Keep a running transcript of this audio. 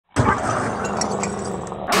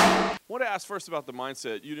want to ask first about the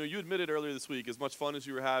mindset. You know, you admitted earlier this week, as much fun as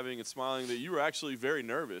you were having and smiling, that you were actually very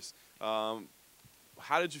nervous.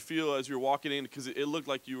 How did you feel as you were walking in? Because it looked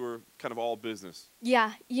like you were kind of all business.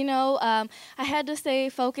 Yeah, I had to stay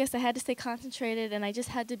focused. I had to stay concentrated, and I just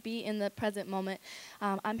had to be in the present moment.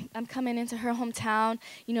 I'm coming into her hometown.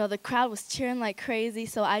 You know, the crowd was cheering like crazy,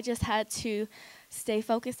 so I just had to stay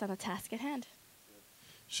focused on the task at hand.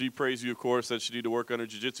 She praised you, of course, that she needed to work on her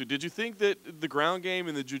jiu-jitsu. Did you think that the ground game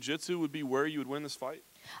and the jiu-jitsu would be where you would win this fight?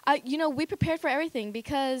 We prepared for everything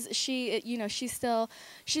because she's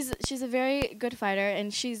a very good fighter,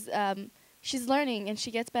 and she's learning, and she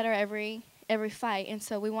gets better every fight. And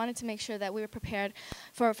so we wanted to make sure that we were prepared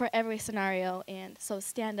for every scenario. And so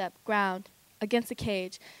stand up, ground, against the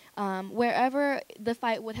cage, wherever the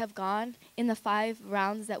fight would have gone in the 5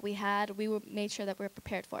 rounds that we had, made sure that we were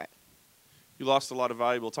prepared for it. You lost a lot of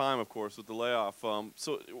valuable time, of course, with the layoff.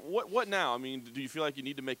 So what now? I mean, do you feel like you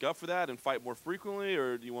need to make up for that and fight more frequently,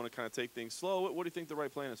 or do you want to kind of take things slow? What do you think the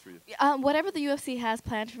right plan is for you? Whatever the UFC has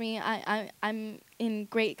planned for me, I'm in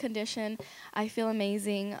great condition. I feel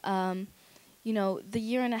amazing. The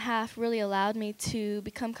year and a half really allowed me to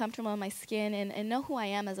become comfortable in my skin and know who I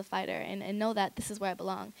am as a fighter and know that this is where I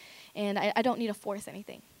belong. And I don't need to force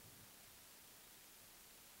anything.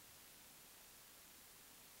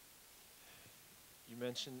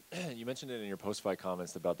 You mentioned it in your post-fight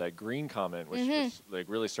comments about that green comment, which like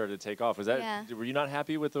really started to take off. Was that were you not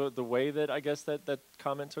happy with the way that I guess that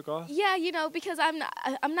comment took off? Yeah, because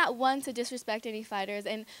I'm not one to disrespect any fighters,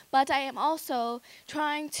 but I am also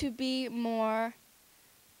trying to be more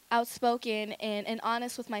outspoken and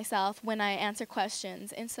honest with myself when I answer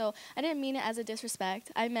questions. And so I didn't mean it as a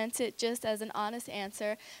disrespect. I meant it just as an honest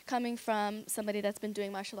answer coming from somebody that's been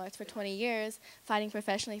doing martial arts for 20 years, fighting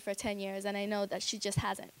professionally for 10 years, and I know that she just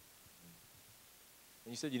hasn't.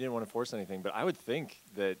 And you said you didn't want to force anything, but I would think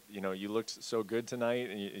that, you looked so good tonight,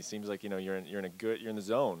 and it seems like, you're in the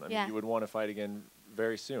zone. I mean, you would want to fight again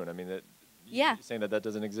very soon. I mean, you're saying that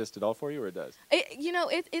doesn't exist at all for you, or it does?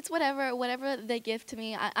 It's whatever they give to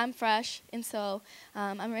me. I'm fresh, and so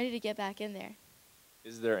I'm ready to get back in there.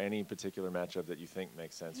 Is there any particular matchup that you think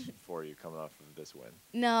makes sense for you coming off of this win?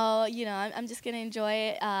 No, I'm just gonna enjoy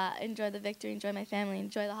it, enjoy the victory, enjoy my family,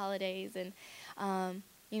 enjoy the holidays, and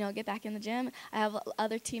get back in the gym. I have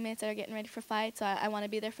other teammates that are getting ready for fights, so I want to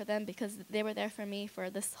be there for them because they were there for me for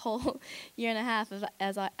this whole year and a half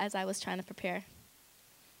as I was trying to prepare.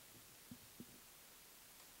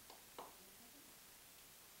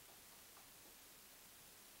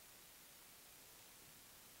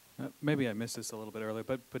 Maybe I missed this a little bit earlier,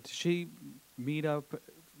 but did she meet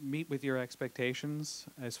with your expectations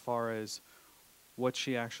as far as what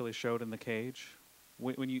she actually showed in the cage?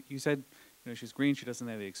 When you said, she's green, she doesn't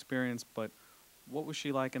have the experience, but what was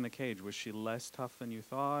she like in the cage? Was she less tough than you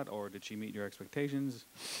thought, or did she meet your expectations?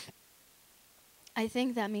 I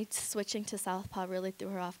think that me switching to southpaw really threw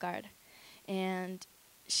her off guard, and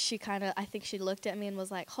I think she looked at me and was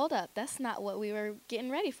like, hold up, that's not what we were getting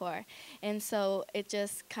ready for. And so it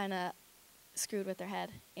just kind of screwed with her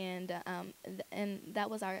head. And that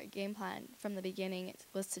was our game plan from the beginning. It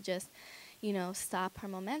was to just, stop her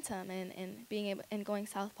momentum, and being able and going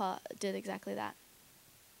southpaw did exactly that.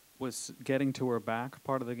 Was getting to her back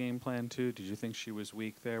part of the game plan too? Did you think she was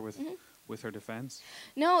weak there with her defense?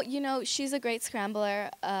 No, she's a great scrambler.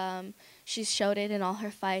 She's showed it in all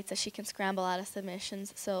her fights that she can scramble out of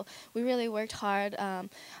submissions. So we really worked hard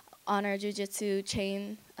on our jiu-jitsu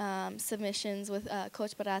chain submissions with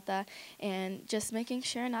Coach Barata, and just making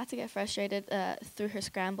sure not to get frustrated through her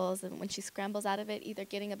scrambles. And when she scrambles out of it, either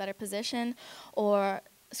getting a better position or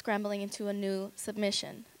scrambling into a new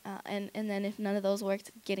submission. And then if none of those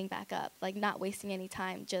worked, getting back up, like not wasting any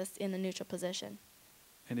time, just in the neutral position.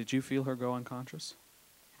 And did you feel her go unconscious?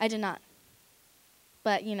 I did not.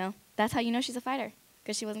 But, that's how you know she's a fighter,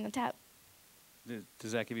 because she wasn't going to tap.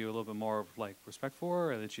 Does that give you a little bit more, respect for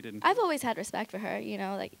her, or that she didn't? I've always had respect for her,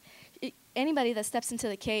 anybody that steps into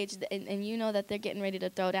the cage and you know that they're getting ready to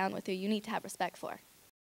throw down with you, you need to have respect for.